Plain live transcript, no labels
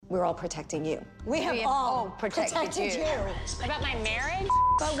we're all protecting you. We have all protected you. About my marriage?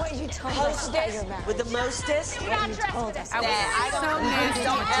 But what you told us about your marriage. With the mostest? What you told us. Don't ever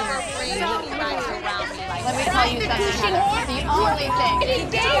bring anybody around me like Let me tell you something. The only thing.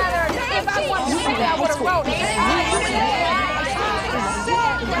 If I wanted to say that, I would have wrote it.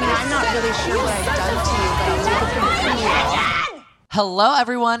 I'm not really sure what I've done to you, but I'll take it from you. Hello,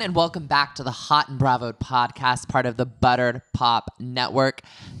 everyone, and welcome back to the Hot and Bravo podcast, part of the Buttered Pop Network.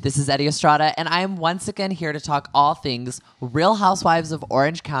 This is Eddie Estrada, and I am once again here to talk all things Real Housewives of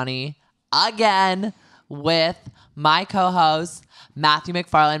Orange County again with my co-host, Matthew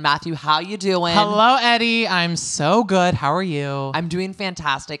McFarland. Matthew, how you doing? Hello, Eddie. I'm so good. How are you? I'm doing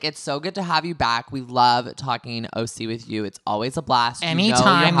fantastic. It's so good to have you back. We love talking OC with you. It's always a blast.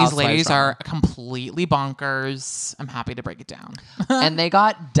 Anytime these ladies are completely bonkers, I'm happy to break it down. And they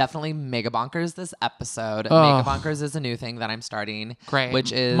got definitely mega bonkers this episode. Mega bonkers is a new thing that I'm starting. Great.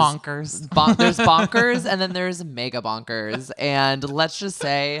 Which is bonkers. There's bonkers and then there's mega bonkers. And let's just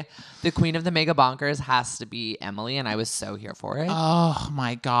say the queen of the mega bonkers has to be Emily, and I was so here for it. Oh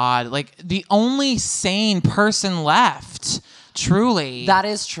my God. Like the only sane person left. Truly. That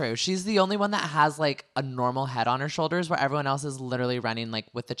is true. She's the only one that has like a normal head on her shoulders, where everyone else is literally running like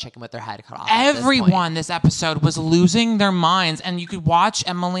with the chicken with their head cut off. Everyone this episode was losing their minds, and you could watch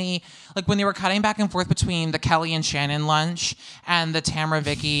Emily, like when they were cutting back and forth between the Kelly and Shannon lunch and the Tamra,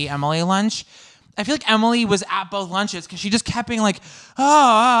 Vicky, Emily lunch. I feel like Emily was at both lunches because she just kept being like,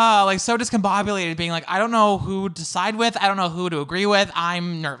 like so discombobulated, being like, I don't know who to side with. I don't know who to agree with.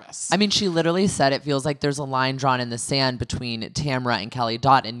 I'm nervous. I mean, she literally said it feels like there's a line drawn in the sand between Tamra and Kelly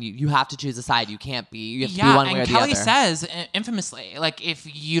Dodd, and you have to choose a side. You can't be. You have to be one way or the other. And Kelly says infamously, like, if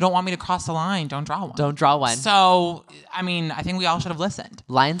you don't want me to cross the line, don't draw one. Don't draw one. So, I mean, I think we all should have listened.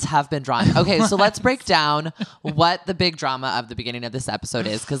 Lines have been drawn. Okay, so let's break down what the big drama of the beginning of this episode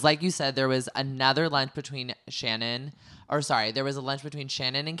is. Because like you said, there was another lunch between there was a lunch between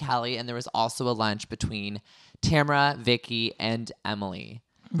Shannon and Kelly, and there was also a lunch between Tamra, Vicky, and Emily.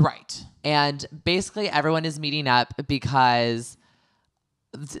 Right. And basically everyone is meeting up because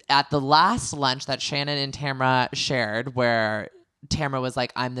at the last lunch that Shannon and Tamra shared, where Tamra was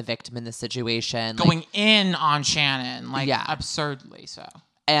like, I'm the victim in this situation. Going in on Shannon, like Yeah. absurdly so.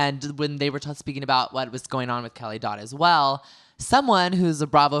 And when they were speaking about what was going on with Kelly Dodd as well, someone who's a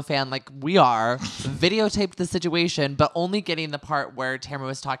Bravo fan like we are videotaped the situation, but only getting the part where Tamra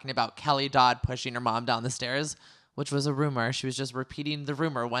was talking about Kelly Dodd pushing her mom down the stairs, which was a rumor. She was just repeating the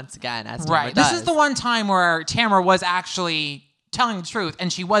rumor once again, as Tamra Right. does. This is the one time where Tamra was actually telling the truth,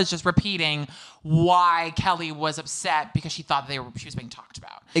 and she was just repeating why Kelly was upset because she thought she was being talked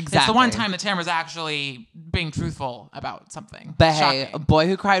about. Exactly. It's the one time that Tamra's actually being truthful about something. But Shocking. hey, a boy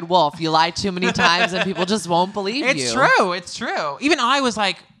who cried wolf. You lie too many times and people just won't believe you. It's true. It's true. Even I was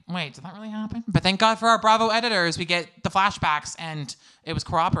like, wait, did that really happen? But thank God for our Bravo editors. We get the flashbacks, and it was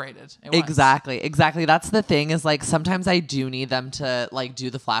corroborated. It was. Exactly. That's the thing, is like sometimes I do need them to like do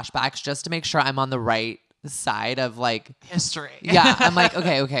the flashbacks just to make sure I'm on the right side of like history. Yeah, I'm like,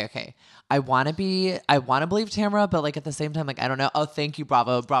 okay. I want to believe Tamra, but like at the same time, like I don't know. Oh, thank you,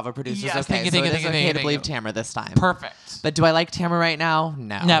 Bravo producers. Yes, okay, thank you, it's okay thank to you. believe Tamra this time. Perfect. But do I like Tamra right now?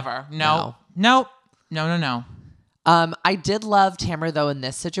 No. Never. No. I did love Tamra though in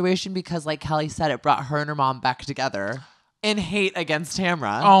this situation because, like Kelly said, it brought her and her mom back together in hate against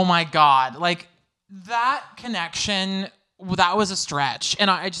Tamra. Oh my God. Like that connection, that was a stretch. And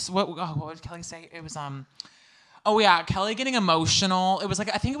I just, what did Kelly say? It was, Kelly getting emotional. It was like,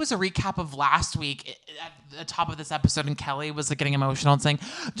 I think it was a recap of last week at the top of this episode, and Kelly was like getting emotional and saying,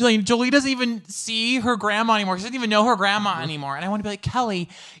 Jolie doesn't even see her grandma anymore. She doesn't even know her grandma anymore. And I want to be like, Kelly,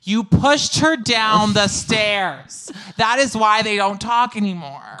 you pushed her down the stairs. That is why they don't talk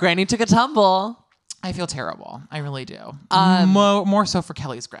anymore. Granny took a tumble. I feel terrible. I really do. More so for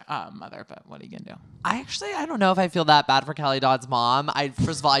Kelly's mother, but what are you going to do? I don't know if I feel that bad for Kelly Dodd's mom.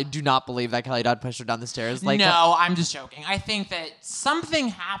 First of all, I do not believe that Kelly Dodd pushed her down the stairs. No, I'm just joking. I think that something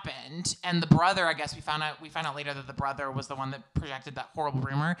happened, and the brother, I guess we found out later that the brother was the one that projected that horrible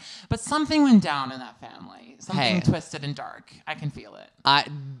rumor, but something went down in that family. Something twisted and dark. I can feel it.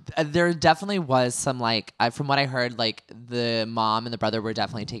 There definitely was some, from what I heard, the mom and the brother were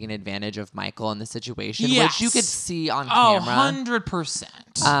definitely taking advantage of Michael in the situation, which you could see on camera.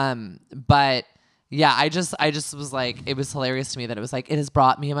 100%. But yeah, I just was like, it was hilarious to me that it was like, it has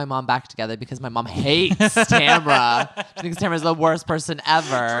brought me and my mom back together because my mom hates Tamra. She thinks Tamra's the worst person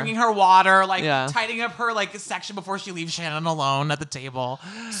ever. Drinking her water, tidying up her section before she leaves Shannon alone at the table.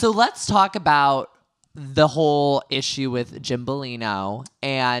 So let's talk about the whole issue with Jim Bellino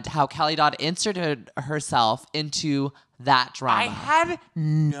and how Kelly Dodd inserted herself into that drama. I had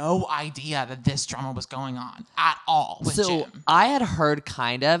no idea that this drama was going on at all with So Jim. I had heard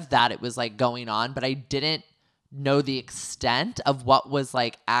kind of that it was like going on, but I didn't know the extent of what was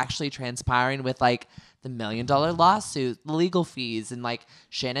like actually transpiring with like the $1 million lawsuit, the legal fees, and like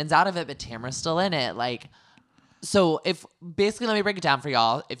Shannon's out of it, but Tamara's still in it. Like, so if basically, let me break it down for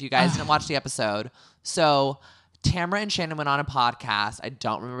y'all if you guys didn't watch the episode. So Tamara and Shannon went on a podcast. I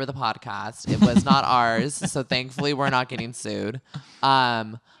don't remember the podcast. It was not ours. So thankfully we're not getting sued.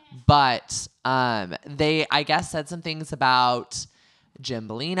 But they, I guess, said some things about Jim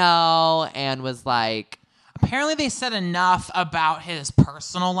Bellino and was like, Apparently they said enough about his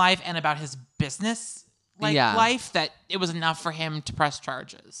personal life and about his business life that it was enough for him to press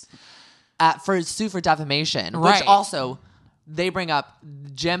charges. For sue for defamation, Right. which also they bring up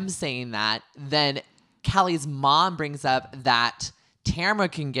Jim saying that. Then Kelly's mom brings up that Tamara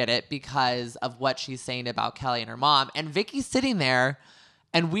can get it because of what she's saying about Kelly and her mom. And Vicky's sitting there,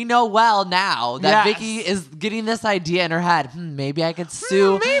 and we know well now that Yes. Vicky is getting this idea in her head. Maybe I could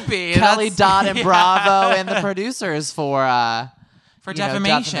sue maybe. Kelly That's- Dodd and yeah. Bravo and the producers for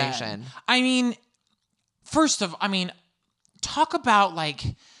Defamation. defamation. I mean, first of, talk about like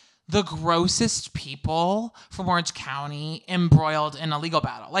the grossest people from Orange County embroiled in a legal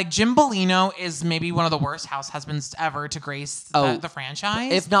battle. Like Jim Bellino is maybe one of the worst house husbands ever to grace the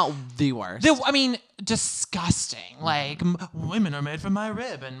franchise. If not the worst. Disgusting. Like, women are made from my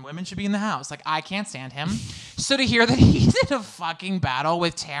rib and women should be in the house. Like, I can't stand him. So to hear that he's in a fucking battle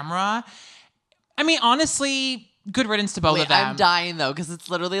with Tamara, honestly, good riddance to both of them. I'm dying though because it's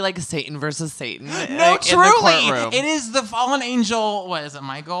literally like Satan versus Satan. No, like, in the truly. courtroom. It is the fallen angel, what is it,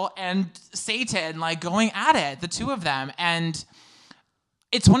 Michael? And Satan, like, going at it, the two of them. And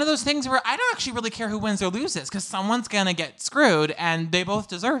it's one of those things where I don't actually really care who wins or loses because someone's going to get screwed and they both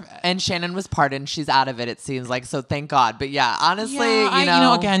deserve it. And Shannon was pardoned. She's out of it, it seems like. So thank God. But yeah, honestly,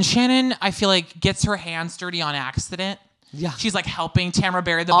 Again, Shannon, I feel like gets her hands dirty on accident. Yeah. She's like helping Tamara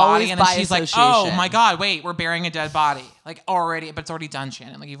bury the Always body, and then by she's like, association. "Oh my God, wait, we're burying a dead body." Like already, but it's already done,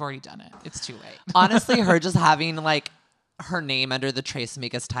 Shannon. Like you've already done it. It's too late. honestly, her just having like her name under the Trace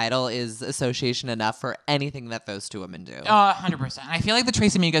Amigas title is association enough for anything that those two women do. 100%. I feel like the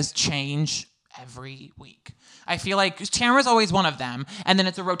Trace Amigas change every week. I feel like Tamara's always one of them, and then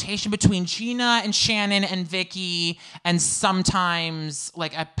it's a rotation between Gina and Shannon and Vicky, and sometimes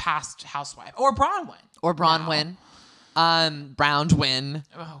like a past housewife or Bronwyn. Or Bronwyn. Brownwyn.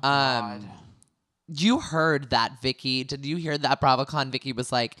 Oh God. You heard that Vicky, did you hear that BravoCon Vicky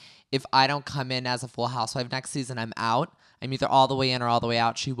was like, if I don't come in as a full housewife next season, I'm out. I'm either all the way in or all the way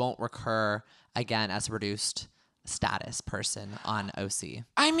out. She won't recur again as a reduced status person on OC.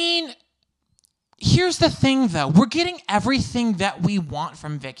 Here's the thing, though. We're getting everything that we want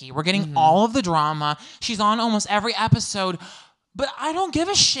from Vicky. We're getting all of the drama. She's on almost every episode. But I don't give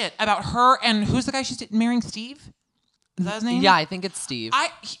a shit about her and who's the guy she's marrying, Steve? Is that his name? Yeah, I think it's Steve.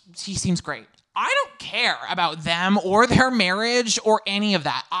 He seems great. I don't care about them or their marriage or any of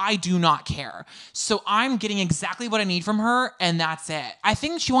that. I do not care. So I'm getting exactly what I need from her, and that's it. I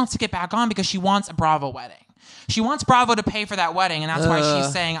think she wants to get back on because she wants a Bravo wedding. She wants Bravo to pay for that wedding, and that's why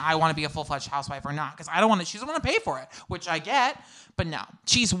she's saying, I want to be a full-fledged housewife or not, because she doesn't want to pay for it, which I get, but no.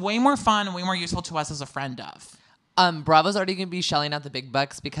 She's way more fun and way more useful to us as a friend of. Bravo's already going to be shelling out the big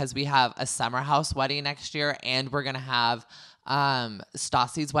bucks because we have a summer house wedding next year, and we're going to have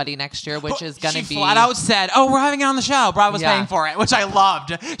Stassi's wedding next year, which is going to be... She flat out said, we're having it on the show. Bravo's Yeah. paying for it, which I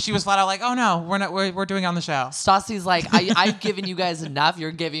loved. She was flat out like, oh no, we're not. We're doing it on the show. Stassi's like, I've given you guys enough.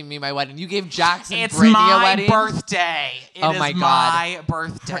 You're giving me my wedding. You gave Jackson It's Brittany my a wedding. birthday. It Oh is my God. my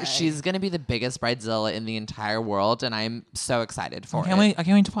birthday. She's going to be the biggest bridezilla in the entire world, and I'm so excited for I can't it. wait. I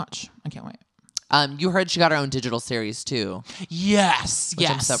can't wait to watch. I can't wait. You heard she got her own digital series too. Yes, Which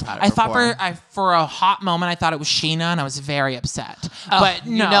yes. I'm so proud of I her thought for a hot moment I thought it was Sheena, and I was very upset. But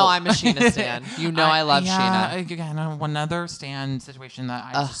no, You know I'm a Sheena stan. You know I love Sheena. Again, one other stand situation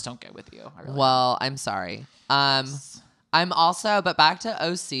that I just don't get with you. I really Well, I'm sorry. I'm also, but back to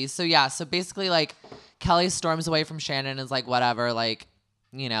OC. So yeah, so basically like Kelly storms away from Shannon and is like, whatever, like,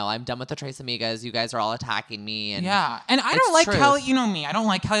 I'm done with the Trace Amigas. You guys are all attacking me. And yeah. And I it's don't like truth. Kelly. You know me. I don't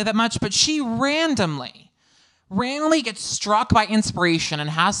like Kelly that much, but she randomly gets struck by inspiration and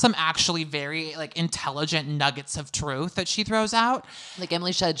has some actually very like intelligent nuggets of truth that she throws out. Like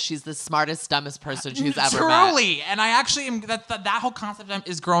Emily said, she's the smartest, dumbest person she's ever met. Truly. And I actually am that whole concept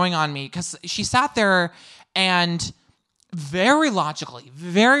is growing on me because she sat there and very logically,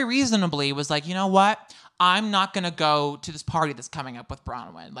 very reasonably was like, you know what? I'm not going to go to this party that's coming up with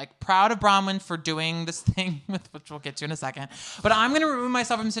Bronwyn. Like, proud of Bronwyn for doing this thing, which we'll get to in a second. But I'm going to remove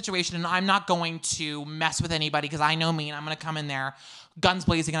myself from the situation, and I'm not going to mess with anybody because I know me, and I'm going to come in there guns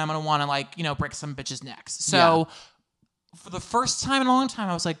blazing, and I'm going to want to, like, you know, break some bitches' necks. So for the first time in a long time,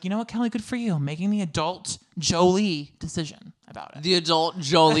 I was like, you know what, Kelly, good for you. Making the adult Jolie decision about it. The adult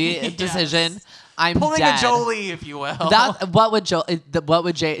Jolie decision. I'm Pulling dead. a Jolie, if you will. That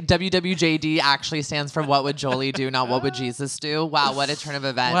WWJD actually stands for what would Jolie do, not what would Jesus do. Wow, what a turn of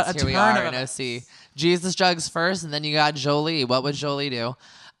events. What a Here we turn are of in events. OC. Jesus jugs first, and then you got Jolie. What would Jolie do?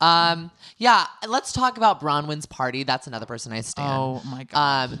 Yeah, let's talk about Bronwyn's party. That's another person I stand. Oh my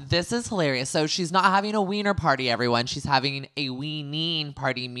God. This is hilarious. So she's not having a wiener party, everyone. She's having a weaning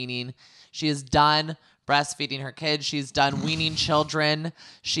party, meaning she is done breastfeeding her kids. She's done weaning children.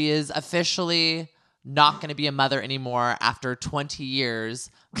 She is officially not going to be a mother anymore after 20 years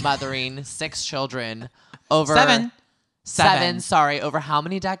mothering 6 children over Seven. Sorry, over how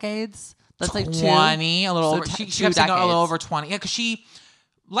many decades? That's like 20, a little So over. t- She two kept saying a little decades. over 20. Yeah, because she,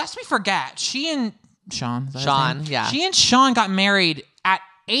 lest we forget, she and Sean. Is that his Sean, name? yeah. She and Sean got married at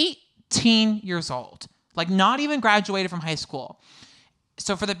 18 years old. Like, not even graduated from high school.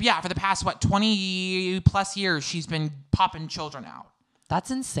 So for the past 20 plus years, she's been popping children out.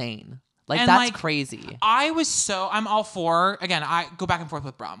 That's insane. Like, And, that's like, crazy. I'm all for, again, I go back and forth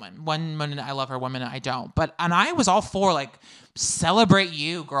with Bronwyn. One minute I love her, one minute I don't. And I was all for, like, celebrate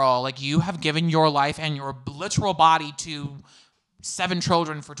you, girl. Like, you have given your life and your literal body to 7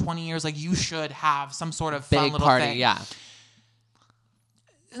 children for 20 years. Like, you should have some sort of fun Big little party, thing. yeah.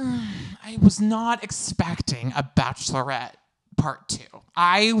 I was not expecting a bachelorette part 2.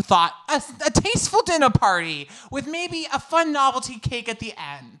 I thought a tasteful dinner party with maybe a fun novelty cake at the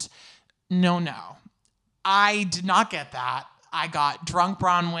end. No. I did not get that. I got drunk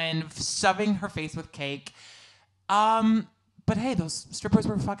Bronwyn stuffing her face with cake. But hey, those strippers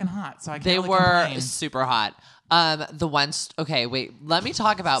were fucking hot, so I can't They really were complain. super hot. The ones. Okay, wait. Let me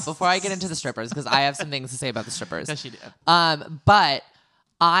talk about before I get into the strippers because I have some things to say about the strippers. Yes, she did. But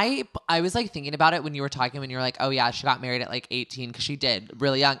I was like thinking about it when you were talking when you were like, oh yeah, she got married at like 18 because she did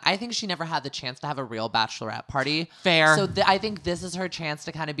really young. I think she never had the chance to have a real bachelorette party. Fair. So I think this is her chance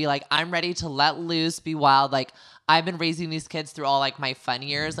to kind of be like, I'm ready to let loose, be wild. Like I've been raising these kids through all like my fun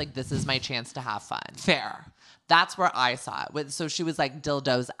years. Like this is my chance to have fun. Fair. That's where I saw it. So she was like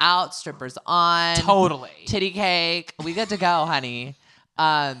dildos out, strippers on. Totally. Titty cake. We good to go, honey.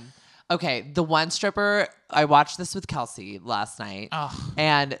 Okay, the one stripper, I watched this with Kelsey last night. Ugh.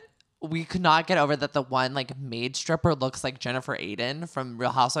 And we could not get over that the one like maid stripper looks like Jennifer Aiden from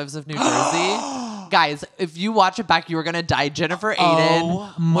Real Housewives of New Jersey. Guys, if you watch it back, you were gonna die. Jennifer Aiden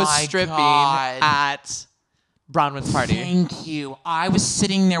was my stripping God. at Bronwyn's party. Thank you. I was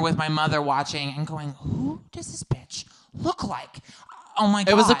sitting there with my mother watching and going, who does this bitch look like? Oh my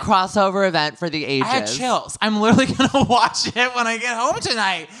God. It was a crossover event for the ages. I had chills. I'm literally going to watch it when I get home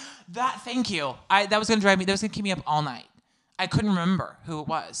tonight. Thank you. That was going to keep me up all night. I couldn't remember who it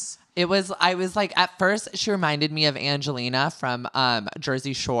was. I was like, at first she reminded me of Angelina from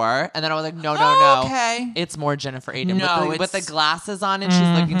Jersey Shore. And then I was like, no. Okay. It's more Jennifer Aiden. No, with the it's- glasses on and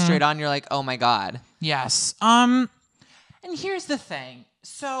she's looking straight on. You're like, oh my God. Yes. And here's the thing.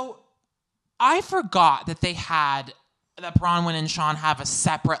 So I forgot that that Bronwyn and Sean have a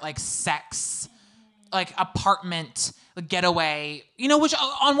separate like sex, like apartment, like getaway, which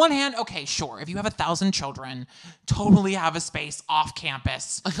on one hand, okay, sure. If you have 1,000 children, totally have a space off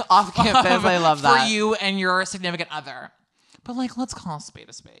campus. Off campus, I love that. For you and your significant other. But like, let's call a spade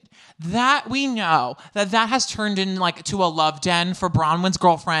a spade. That we know that has turned in like to a love den for Bronwyn's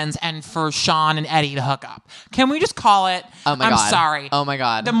girlfriends and for Sean and Eddie to hook up. Can we just call it? Oh my God. I'm sorry. Oh my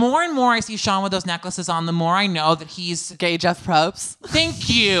God. The more and more I see Sean with those necklaces on, the more I know that he's. Gay Jeff Probst. Thank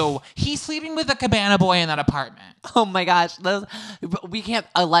you. He's sleeping with a cabana boy in that apartment. Oh my gosh. We can't,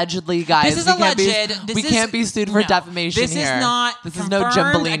 allegedly, guys. This is we can't alleged. We can't be sued for defamation this here. This is not. This confirmed. is no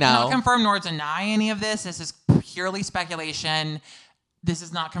Jimbolino. I cannot confirm nor deny any of this. This is purely speculation. This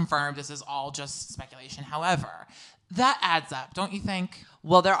is not confirmed. This is all just speculation. However, that adds up, don't you think?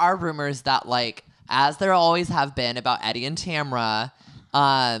 Well, there are rumors that, like, as there always have been about Eddie and Tamra,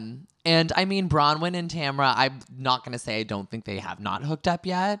 and I mean, Bronwyn and Tamra, I'm not going to say I don't think they have not hooked up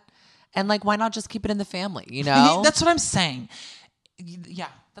yet. And, like, why not just keep it in the family, you know? That's what I'm saying. Yeah,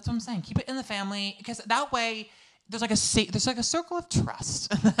 that's what I'm saying. Keep it in the family because that way there's like a circle of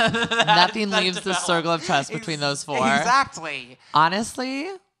trust. Nothing that leaves the develops. circle of trust between those four. Exactly. Honestly,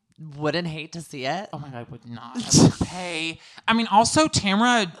 wouldn't hate to see it. Oh my God, I would not. I would pay. I mean, also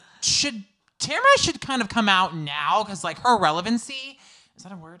Tamra should Tamara should kind of come out now because like her relevancy, is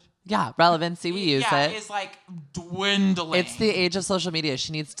that a word? Yeah, relevancy. We use it. Is like dwindling. It's the age of social media.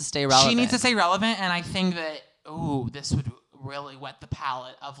 She needs to stay relevant. She needs to stay relevant, and I think that this would really wet the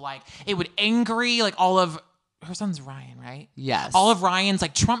palate of like it would angry like all of her son's Ryan, right? Yes. All of Ryan's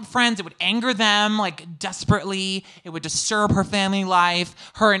like Trump friends. It would anger them like desperately. It would disturb her family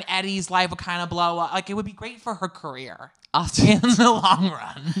life. Her and Eddie's life would kind of blow up. Like it would be great for her career. In the long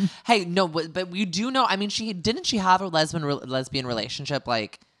run. Hey, no, but we do know. I mean, she have a lesbian relationship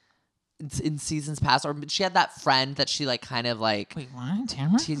like in seasons past, or she had that friend that she like kind of like. Wait, what?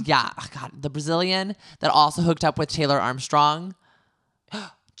 Tamara? God, the Brazilian that also hooked up with Taylor Armstrong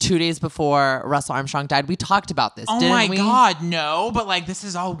 2 days before Russell Armstrong died. We talked about this. Didn't we? God, no! But like, this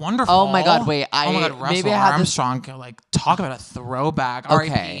is all wonderful. Oh my God, wait! Russell Armstrong. Like, talk about a throwback. Okay.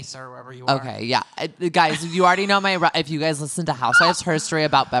 R.I.P. or wherever you are. Okay, yeah, guys, you already know if you guys listen to Housewives Herstory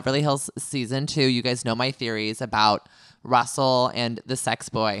about Beverly Hills season 2, you guys know my theories about Russell and the sex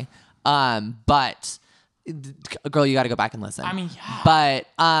boy. But girl, you got to go back and listen. I mean, yeah. But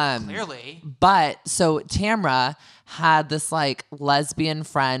clearly. But so Tamra had this like lesbian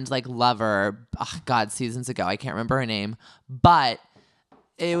friend, like lover, seasons ago. I can't remember her name, but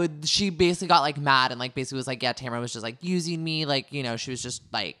she basically got like mad and like basically was like, yeah, Tamra was just like using me, like, you know, she was just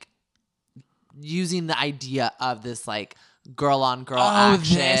like using the idea of this like girl on girl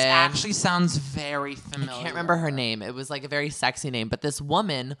action. This actually sounds very familiar. I can't remember her name. It was like a very sexy name, but this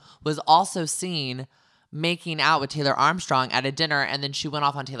woman was also seen making out with Taylor Armstrong at a dinner, and then she went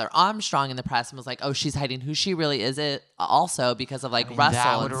off on Taylor Armstrong in the press and was like, oh, she's hiding who she really is also because of like Russell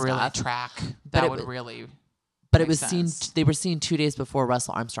that would and really stuff. track. But it was seen. They were seen 2 days before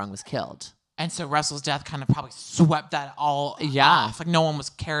Russell Armstrong was killed. And so Russell's death kind of probably swept that all off. Like no one was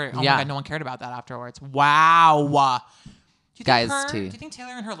cared. Oh my God, no one cared about that afterwards. Wow. Do you think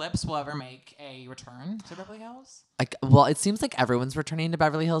Taylor and her lips will ever make a return to Beverly Hills? Like, well, it seems like everyone's returning to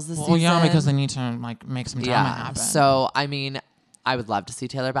Beverly Hills this season. Well, yeah, because they need to like make some drama happen. So, I mean, I would love to see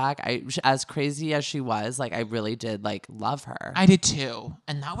Taylor back. As crazy as she was, like, I really did like love her. I did too,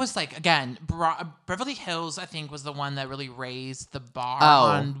 and that was like again, Beverly Hills. I think was the one that really raised the bar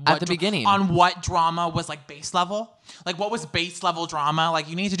on at the beginning on what drama was like base level. Like what was base level drama? Like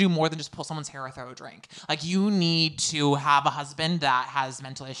you need to do more than just pull someone's hair or throw a drink. Like you need to have a husband that has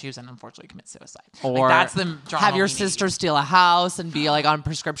mental issues and unfortunately commits suicide. Or like, that's the drama. Have your sister steal a house and be like on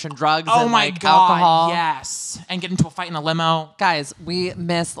prescription drugs. Oh and, my like, God, alcohol. yes, and get into a fight in a limo. Guys, we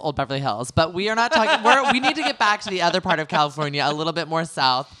miss the old Beverly Hills, but we are not talking. We need to get back to the other part of California, a little bit more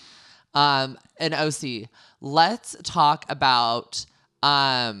south, in OC. Let's talk about.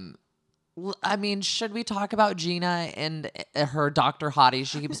 I mean, should we talk about Gina and her Dr. Hottie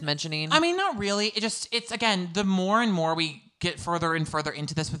she keeps mentioning? I mean, not really. It's again, the more and more we get further and further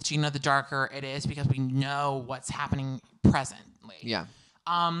into this with Gina, the darker it is because we know what's happening presently. Yeah.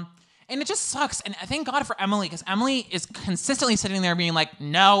 And it just sucks. And I thank God for Emily because Emily is consistently sitting there being like,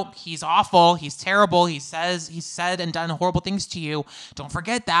 no, he's awful. He's terrible. He said and done horrible things to you. Don't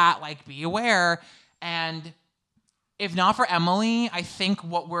forget that. Like, be aware. And if not for Emily, I think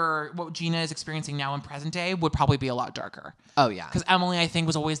what Gina is experiencing now in present day would probably be a lot darker. Oh, yeah. Because Emily, I think,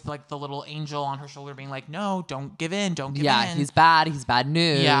 was always like the little angel on her shoulder being like, no, don't give in. Don't give in. Yeah, he's bad. He's bad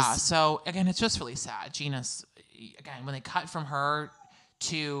news. Yeah. So, again, it's just really sad. Gina's, again, when they cut from her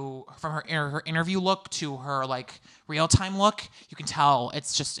interview look to her like real time look, you can tell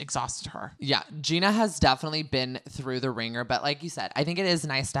it's just exhausted her. Yeah, Gina has definitely been through the ringer, but like you said, I think it is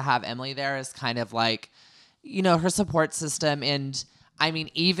nice to have Emily there as kind of like, you know, her support system. And I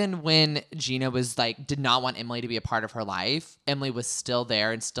mean, even when Gina was like, did not want Emily to be a part of her life, Emily was still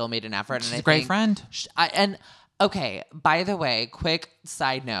there and still made an effort. She's a great friend. Okay, by the way, quick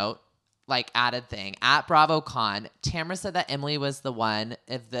side note, like added thing at BravoCon, Tamra said that Emily was the one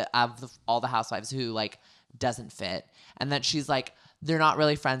of all the housewives who like doesn't fit, and that she's like they're not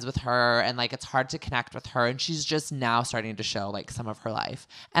really friends with her, and like it's hard to connect with her, and she's just now starting to show like some of her life.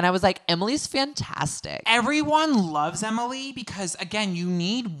 And I was like, Emily's fantastic. Everyone loves Emily because again, you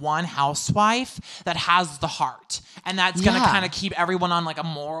need one housewife that has the heart, and that's gonna kind of keep everyone on like a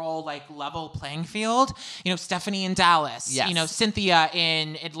moral like level playing field. You know, Stephanie in Dallas, yes. You know, Cynthia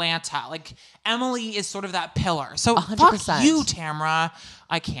in Atlanta. Like Emily is sort of that pillar. So 100%. Fuck you, Tamra.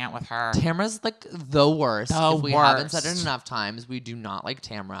 I can't with her. Tamra's like the worst. If we haven't said it worst. enough times, we do not like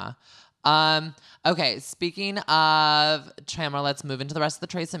Tamra. Okay, speaking of Tamra, let's move into the rest of the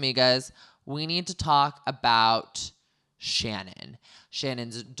Tres Amigas. We need to talk about Shannon.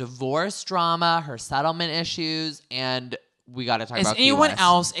 Shannon's divorce drama, her settlement issues, and we got to talk Is about Key anyone West.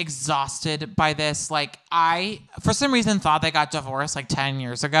 else exhausted by this? Like, I, for some reason, thought they got divorced like 10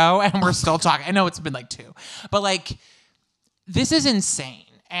 years ago, and we're still talking. I know it's been like 2. But, like, this is insane.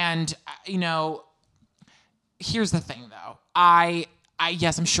 And, here's the thing, though.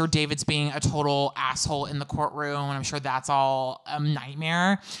 Yes, I'm sure David's being a total asshole in the courtroom, and I'm sure that's all a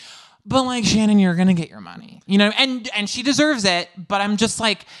nightmare. But, like, Shannon, you're going to get your money. And she deserves it, but I'm just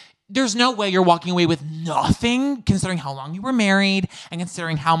like, there's no way you're walking away with nothing, considering how long you were married and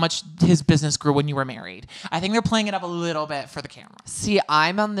considering how much his business grew when you were married. I think they're playing it up a little bit for the camera. See,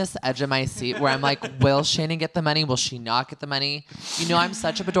 I'm on this edge of my seat where I'm like, will Shannon get the money? Will she not get the money? I'm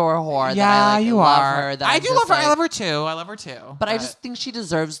such a Badora whore that I you love are. her. That I I'm do just love her. like- I love her too. But I just think she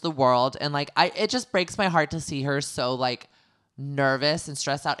deserves the world. And like, it just breaks my heart to see her so like nervous and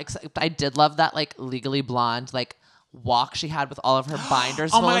stressed out. Except I did love that like Legally Blonde, like walk she had with all of her binders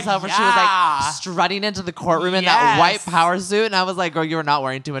Oh my full of God, stuff where she was yeah. like strutting into the courtroom in that white Yes. power suit. And I was like, girl, you are not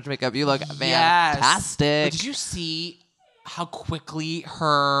wearing too much makeup. You look fantastic. But did you see how quickly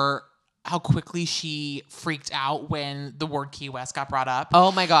she freaked out when the word Key West got brought up?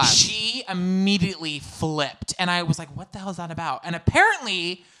 Oh my God. She immediately flipped, and I was like, what the hell is that about? And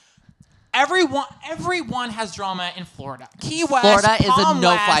apparently everyone has drama in Florida. Key West, Florida is a Palm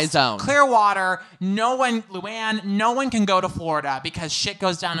no-fly West, zone. Clearwater, Luann, no one can go to Florida because shit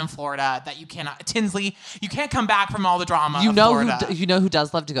goes down in Florida that you cannot. Tinsley, you can't come back from all the drama of Florida. Who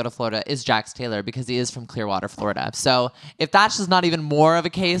does love to go to Florida is Jax Taylor because he is from Clearwater, Florida. So if that's just not even more of a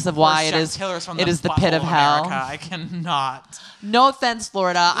case of why it is the pit of hell. America. I cannot. No offense,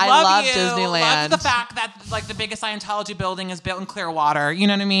 Florida. I love you. Disneyland. Love the fact that like the biggest Scientology building is built in Clearwater. You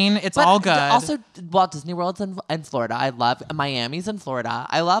know what I mean? It's But all good. Also, Walt Disney World's in Florida. I love Miami's in Florida.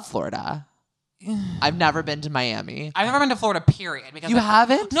 I love Florida. I've never been to Miami. I've never been to Florida, period. Because You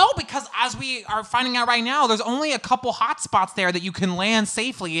haven't? No, because as we are finding out right now, there's only a couple hot spots there that you can land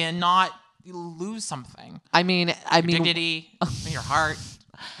safely and not lose something. I mean, Dignity, your heart.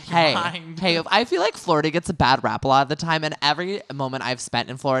 Hey, mind. I feel like Florida gets a bad rap a lot of the time, and every moment I've spent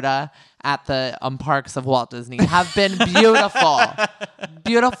in Florida at the parks of Walt Disney have been beautiful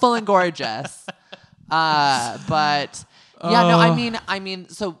and gorgeous. But yeah, no, I mean,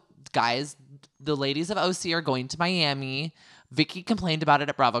 so guys, the ladies of OC are going to Miami. Vicky complained about it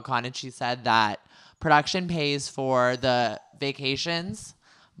at BravoCon, and she said that production pays for the vacations,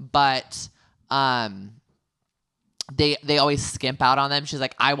 but they always skimp out on them. She's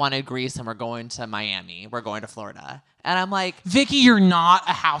like, I wanted Greece and we're going to Miami. We're going to Florida. And I'm like, Vicky, you're not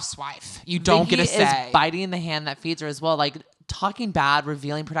a housewife. You don't Vicky get a say. is biting the hand that feeds her as well. Like talking bad,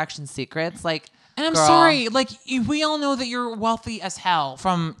 revealing production secrets. Like, And I'm girl, sorry, like we all know that you're wealthy as hell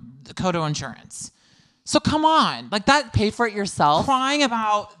from the Kodo Insurance. So come on, like that. pay for it yourself. Crying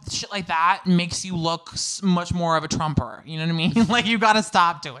about shit like that makes you look much more of a Trumper. You know what I mean? Like you got to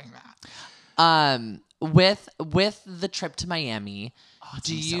stop doing that. With the trip to Miami,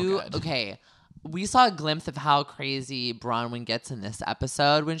 do seems so you good. okay? We saw a glimpse of how crazy Bronwyn gets in this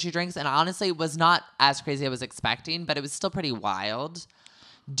episode when she drinks, and honestly, it was not as crazy as I was expecting, but it was still pretty wild.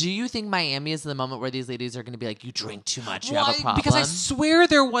 Do you think Miami is the moment where these ladies are going to be like, you drink too much, you have a problem? Because I swear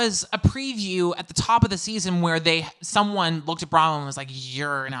there was a preview at the top of the season where someone looked at Bronwyn and was like,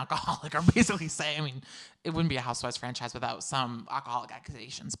 "You're an alcoholic," or basically saying, I mean, it wouldn't be a Housewives franchise without some alcoholic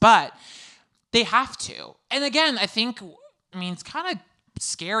accusations, but they have to. And again, I mean, it's kind of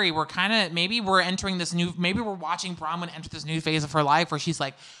scary. Maybe we're watching Bronwyn enter this new phase of her life where she's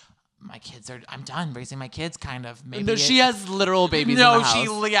like, I'm done raising my kids, kind of. Maybe No, she has literal babies in the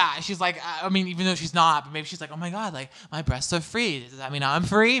house. she's like, I mean, even though she's not, but maybe she's like, oh my God, like my breasts are free. Does that mean I'm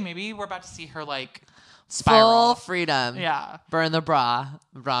free? Maybe we're about to see her like spiral. Full freedom. Yeah. Burn the bra,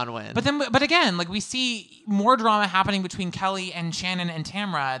 Bronwyn. But again, like we see more drama happening between Kelly and Shannon and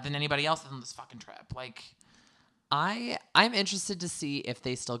Tamra than anybody else on this fucking trip. Like, I'm interested to see if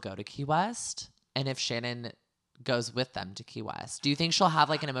they still go to Key West and if Shannon goes with them to Key West. Do you think she'll have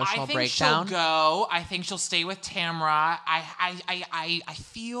like an emotional breakdown? She'll go. I think she'll stay with Tamra. I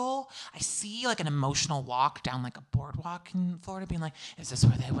see like an emotional walk down like a boardwalk in Florida, being like, is this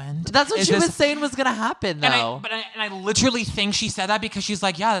where they went? That's what she was saying was gonna happen, though. And I literally think she said that because she's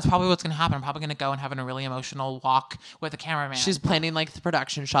like, yeah, that's probably what's gonna happen. I'm probably gonna go and have a really emotional walk with a cameraman. She's planning like the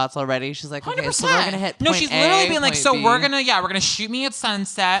production shots already. She's like, okay, 100%. so we're gonna hit. No, point she's A, literally being like, point so B. we're gonna shoot me at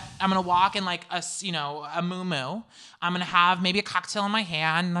sunset. I'm gonna walk in like a moo-moo. I'm gonna have maybe a cocktail in my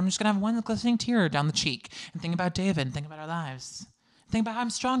hand, and I'm just gonna have one glistening tear down the cheek and think about David and think about our lives. Think about how I'm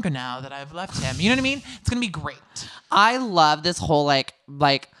stronger now that I've left him. You know what I mean? It's gonna be great. I love this whole like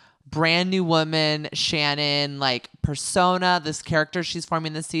brand new woman Shannon like persona. This character she's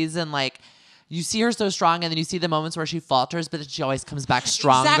forming this season, like. you see her so strong, and then you see the moments where she falters, but she always comes back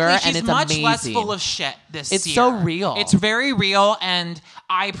stronger, Exactly. and She's it's much amazing. less full of shit this It's year. so real. It's very real, and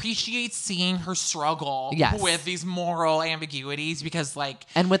I appreciate seeing her struggle Yes. with these moral ambiguities because, like,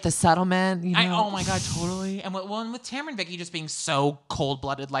 And with the settlement, you know, oh my god, totally. And with Tamara and Vicky just being so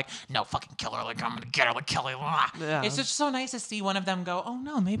cold-blooded, like, no, fucking kill her, like, I'm gonna get her, like, kill her. Yeah. It's just so nice to see one of them go, oh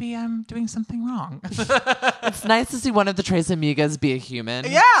no, maybe I'm doing something wrong. it's nice to see one of the Tres Amigas be a human.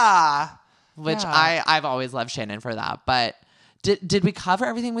 Yeah. Which Yeah. I've always loved Shannon for that. But did we cover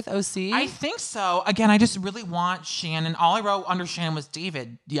everything with OC? I think so. Again, I just really want Shannon. All I wrote under Shannon was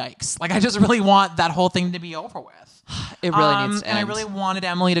David. Yikes. Like, I just really want that whole thing to be over with. It really needs to And I end. really wanted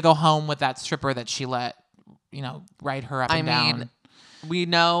Emily to go home with that stripper that she let, ride her up and down. We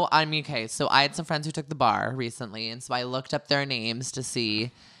know, okay, so I had some friends who took the bar recently, and so I looked up their names to see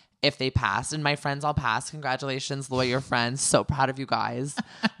if they passed, and my friends all passed. Congratulations, lawyer friends. So proud of you guys.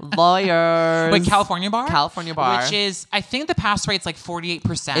 Lawyers. Wait, California bar? California bar. Which is, I think the pass rate's like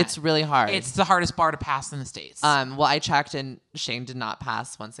 48%. It's really hard. It's the hardest bar to pass in the States. Well, I checked, and Shane did not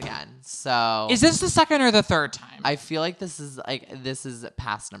pass once again. So is this the second or the third time? I feel like this is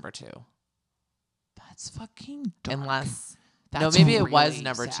pass number 2. That's fucking dark. Unless That's maybe it was really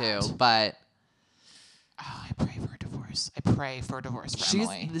number sad. 2, but Oh, I pray for a divorce. I pray for a divorce for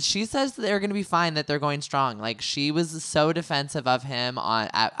Emily. she says that they're going to be fine, that they're going strong. Like, she was so defensive of him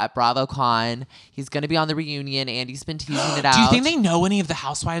at BravoCon. He's going to be on the reunion. Andy's been teasing it out. Do you think they know any of the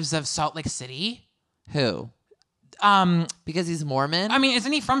housewives of Salt Lake City? Who? Because he's Mormon? I mean,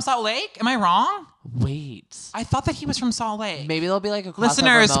 isn't he from Salt Lake? Am I wrong? Wait. I thought that he was from Salt Lake. Maybe there'll be like a crossover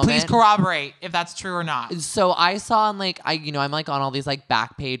Listeners, please moment. corroborate if that's true or not. So I saw on I'm like on all these like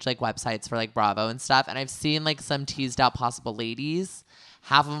back page like websites for like Bravo and stuff, and I've seen like some teased out possible ladies.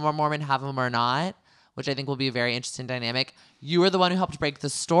 Half of them are Mormon, half of them are not, which I think will be a very interesting dynamic. You were the one who helped break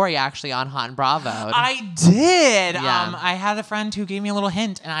the story actually on Hot and Bravo. I did. Yeah. I had a friend who gave me a little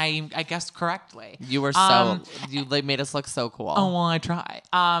hint, and I guessed correctly. You were you like made us look so cool. Oh, well, I try.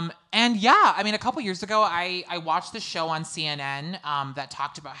 And yeah, I mean, a couple years ago, I watched this show on CNN that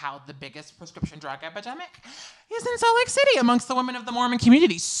talked about how the biggest prescription drug epidemic is in Salt Lake City amongst the women of the Mormon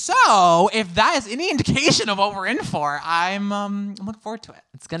community. So if that is any indication of what we're in for, I'm looking forward to it.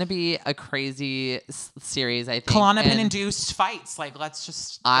 It's gonna be a crazy series, I think. Klonopin-induced fights. Like, let's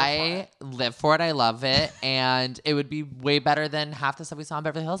just go for I it. live for it. I love it, and it would be way better than half the stuff we saw in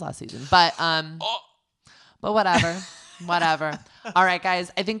Beverly Hills last season. But but whatever. Whatever. All right,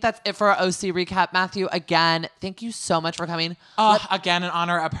 guys. I think that's it for our OC recap. Matthew, again, thank you so much for coming. Again, an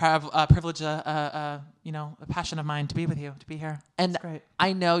honor, a privilege, a passion of mine to be with you, to be here. And It's great.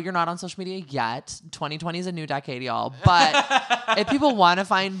 I know you're not on social media yet. 2020 is a new decade, y'all. But if people want to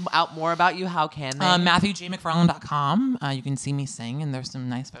find out more about you, how can they? MatthewJMcFarland.com. You can see me sing, and there's some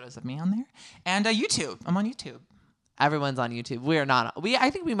nice photos of me on there. And YouTube. I'm on YouTube. Everyone's on YouTube. We're not. I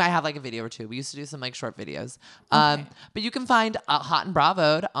think we might have like a video or two. We used to do some like short videos. Okay. But you can find Hot and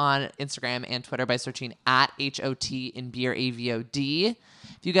Bravoed on Instagram and Twitter by searching at HOT in beer AVOD.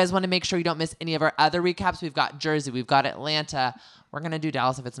 If you guys want to make sure you don't miss any of our other recaps, we've got Jersey, we've got Atlanta. We're gonna do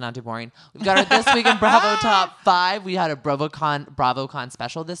Dallas if it's not too boring. We've got our This Week in Bravo Top 5. We had a BravoCon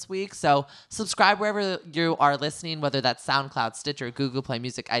special this week. So subscribe wherever you are listening, whether that's SoundCloud, Stitcher, Google Play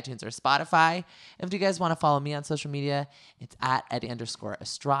Music, iTunes, or Spotify. And if you guys want to follow me on social media, it's at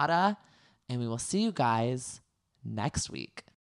Eddie_Estrada. And we will see you guys next week.